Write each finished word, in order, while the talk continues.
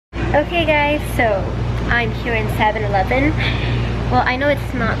Okay guys, so I'm here in 7-Eleven. Well, I know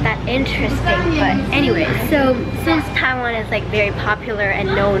it's not that interesting, but anyway, so since Taiwan is like very popular and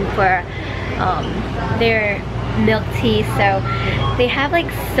known for their milk tea, so they have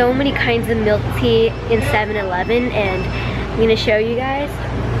like so many kinds of milk tea in 7-Eleven, and I'm gonna show you guys.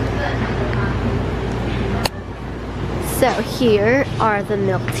 So here are the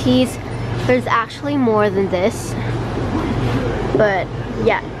milk teas. There's actually more than this, but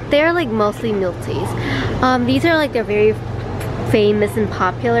yeah, they're like mostly milk teas. These are like the very famous and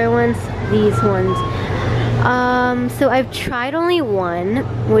popular ones, these ones. So I've tried only one,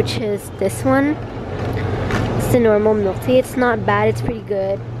 which is this one. It's the normal milk tea. It's not bad, it's pretty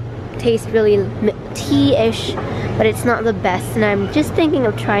good. Tastes really tea-ish, but it's not the best, and I'm just thinking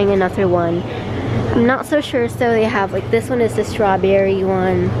of trying another one. I'm not so sure, so they have like, this one is the strawberry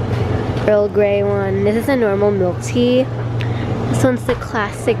one, Earl Grey one. This is a normal milk tea. This one's the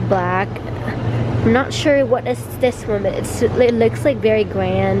classic black. I'm not sure what is this one, but it looks like very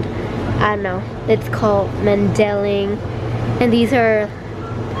grand. I don't know. It's called Mandeling. And these are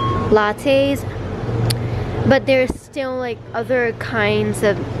lattes. But there's still like other kinds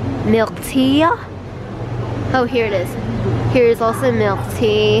of milk tea. Oh, here it is. Here's also milk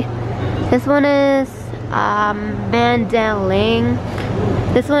tea. This one is Mandeling.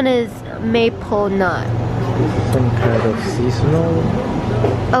 This one is maple nut. Some kind of seasonal.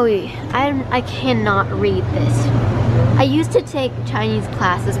 Oh wait, I cannot read this. I used to take Chinese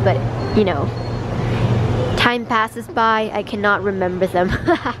classes, but you know, time passes by, I cannot remember them.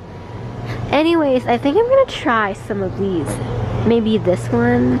 Anyways, I think I'm gonna try some of these. Maybe this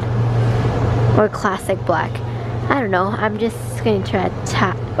one or classic black. I don't know, I'm just gonna try a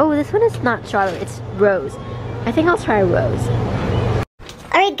tap. Oh, this one is not strawberry, it's rose. I think I'll try rose.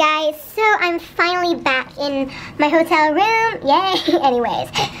 Alright guys, so I'm finally back in my hotel room. Yay! Anyways,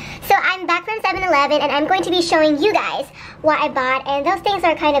 so I'm back from 7-Eleven, and I'm going to be showing you guys what I bought, and those things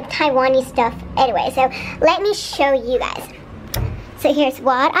are kind of Taiwanese stuff anyway, so let me show you guys. So here's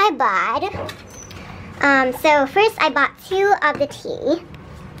what I bought. So first I bought two of the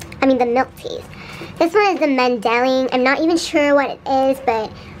the milk teas. This one is the Mandeling. I'm not even sure what it is, but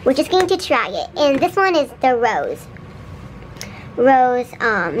we're just going to try it. And this one is the rose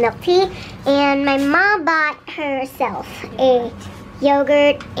milk tea, and my mom bought herself a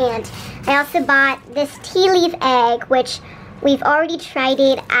yogurt, and I also bought this tea leaf egg, which we've already tried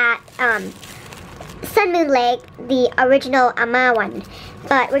it at Sun Moon Lake, the original Ama one,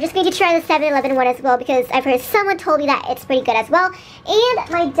 but we're just going to try the 7-Eleven one as well, because I've heard someone told me that it's pretty good as well. And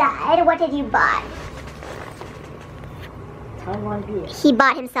my dad, what did you buy? Taiwan beer. He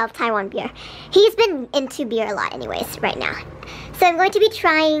bought himself Taiwan beer. He's been into beer a lot anyways right now. So I'm going to be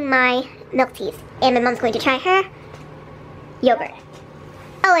trying my milk teas, and my mom's going to try her yogurt.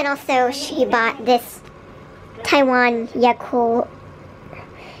 Oh, and also she bought this Taiwan Yakult.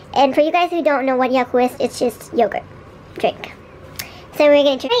 And for you guys who don't know what Yakult is, it's just yogurt drink. So we're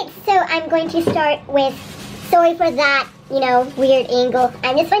going to try it. So I'm going to start with, sorry for that, you know, weird angle.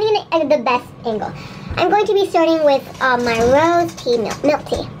 I'm just finding the best angle. I'm going to be starting with my rose tea milk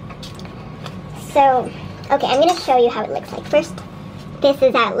tea. So, okay, I'm going to show you how it looks like first. This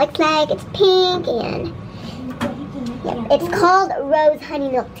is how it looks like. It's pink, and yeah, it's called Rose Honey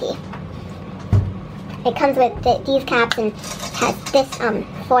Milk Tea. It comes with these caps and has this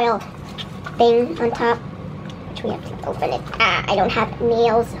foil thing on top, which we have to open it. I don't have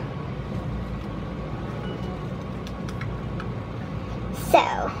nails.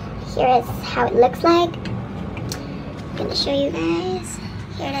 So, here is how it looks like. I'm going to show you guys.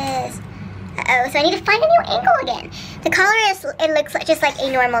 Here it is. Uh-oh, so I need to find a new angle again. The color is, it looks like, just like a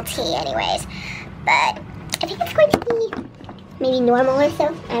normal tea anyways. But I think it's going to be maybe normal or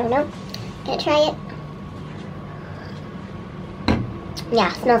so. I don't know. Gonna try it. Yeah,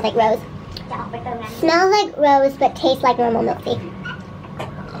 smells like rose. Smells like rose, but tastes like normal milk tea.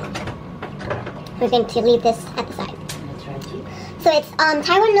 We're going to leave this at the side. So it's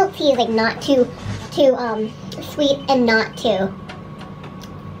Taiwan milk tea is like not too sweet and not too.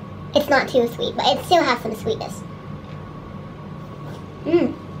 It's not too sweet, but it still has some sweetness.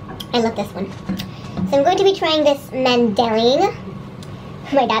 I love this one. So I'm going to be trying this Mandeling.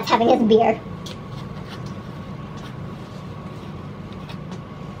 My dad's having his beer.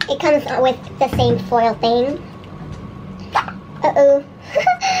 It comes with the same foil thing. Uh-oh.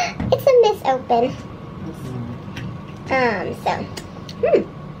 It's a misopen.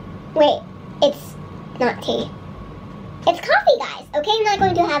 Wait, it's not tea. It's coffee, guys. Okay, I'm not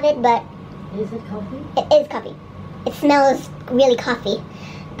going to have it, but... Is it coffee? It is coffee. It smells really coffee.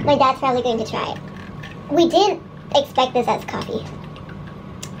 My dad's probably going to try it. We didn't expect this as coffee.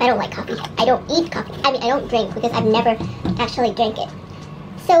 I don't like coffee. I don't eat coffee. I mean, I don't drink because I've never actually drank it.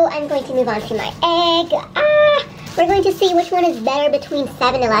 So I'm going to move on to my egg. We're going to see which one is better between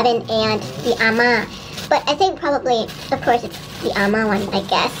 7-Eleven and the Ama. But I think probably, of course, it's the Ama one, I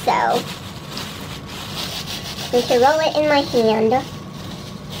guess. So I'm going to roll it in my hand.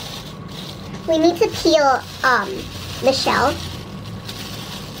 We need to peel the shell.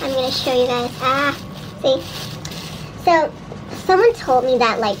 I'm going to show you guys. See? So someone told me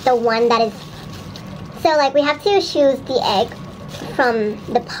that like the one that is, so like we have to choose the egg from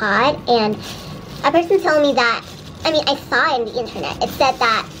the pod, and a person told me that, I mean I saw it in the internet, it said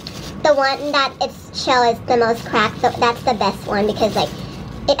that the one that its shell is the most cracked, so that's the best one because like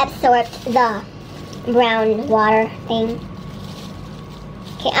it absorbed the brown water thing.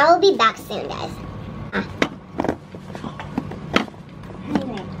 Okay, I will be back soon, guys.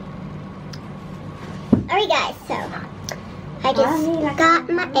 Alright guys, so I just got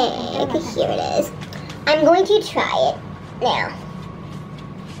my egg. Here it is. I'm going to try it now.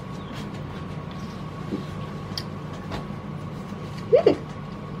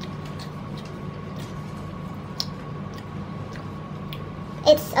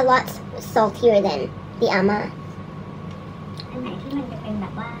 It's a lot saltier than the Ama.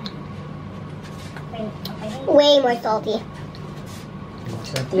 Way more salty.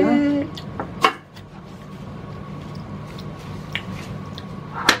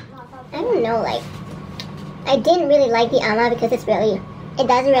 I don't know, like, I didn't really like the Ama because it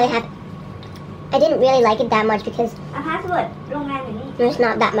doesn't really have, I didn't really like it that much because there's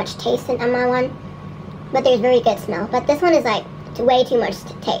not that much taste in Ama one, but there's very good smell. But this one is like way too much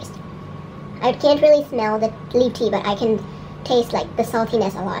taste. I can't really smell the leaf tea, but I can taste like the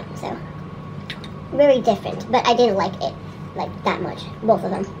saltiness a lot, so very different. But I didn't like it like that much, both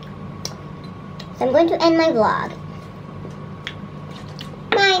of them. So I'm going to end my vlog